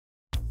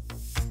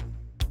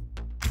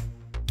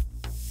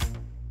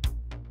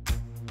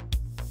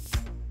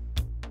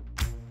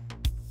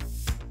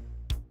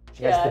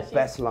She has the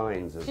best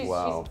lines as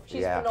well.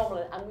 She's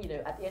phenomenal, and you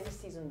know, at the end of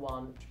season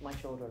 1, my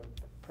children,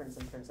 Prince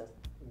and Princess,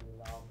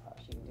 love her.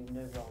 She can do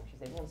no wrong.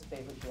 She's everyone's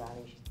favourite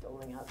granny. She's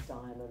doling out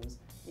diamonds.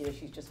 You know,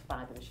 she's just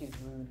fabulous. She's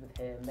rude with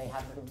him. They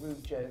have a little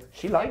rude joke.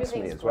 She likes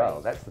me as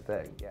well. That's the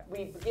thing. Yeah.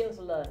 We begin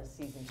to learn in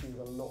season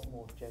 2 a lot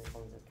more of Joan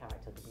Collins'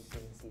 character than we've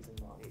seen in season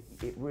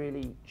 1. It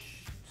really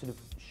sort of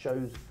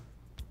shows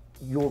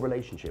your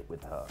relationship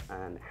with her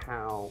and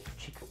how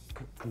she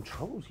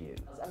controls you.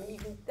 I mean, you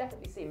can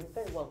definitely see, it's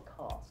very well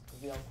cast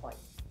because we are quite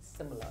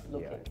similar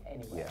looking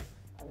anyway. Yeah.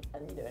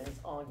 And you know, and it's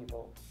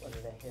arguable whether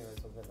they're heroes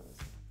or villains.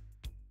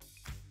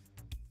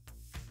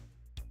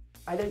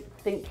 I don't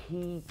think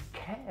he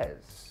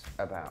cares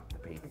about the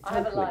people. I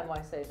have a line where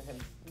I say to him,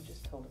 "You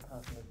just told a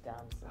person with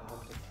Down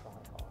syndrome to try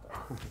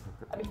harder."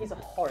 I mean, he's a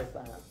horrid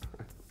man.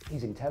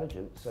 He's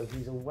intelligent, so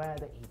he's aware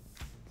that he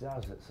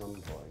does at some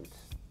point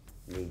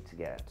need to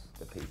get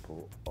the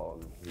people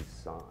on his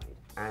side.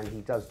 And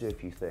he does do a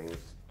few things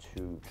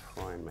to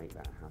try and make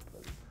that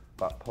happen,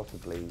 but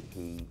possibly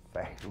he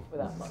fails.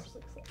 Without much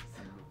success.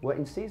 Well,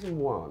 in season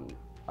 1,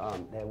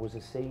 there was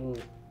a scene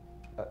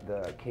at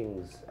the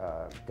king's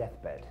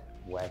deathbed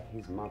where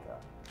his mother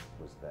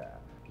was there.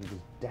 He was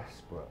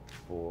desperate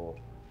for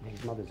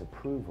his mother's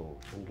approval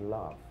and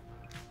love.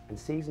 And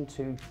season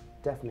 2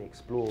 definitely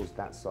explores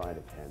that side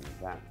of him,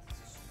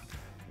 that's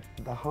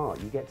the heart.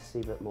 You get to see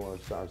a bit more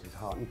of Cyrus's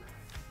heart and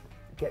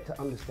get to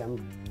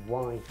understand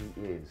why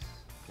he is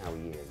how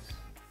he is.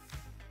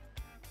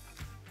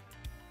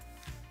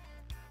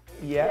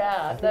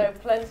 Yeah, no,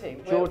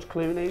 plenty. George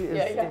Clooney is...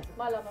 Yeah,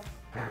 my lover.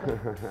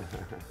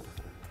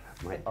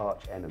 My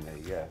arch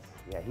enemy, yes.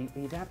 Yeah,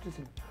 he'd have to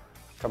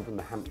come from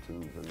the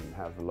Hamptons and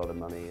have a lot of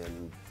money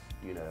and,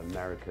 you know,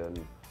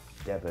 American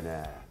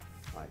debonair,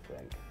 I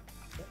think.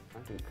 I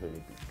think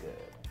Clooney'd be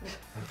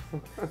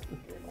good.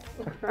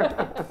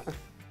 Good.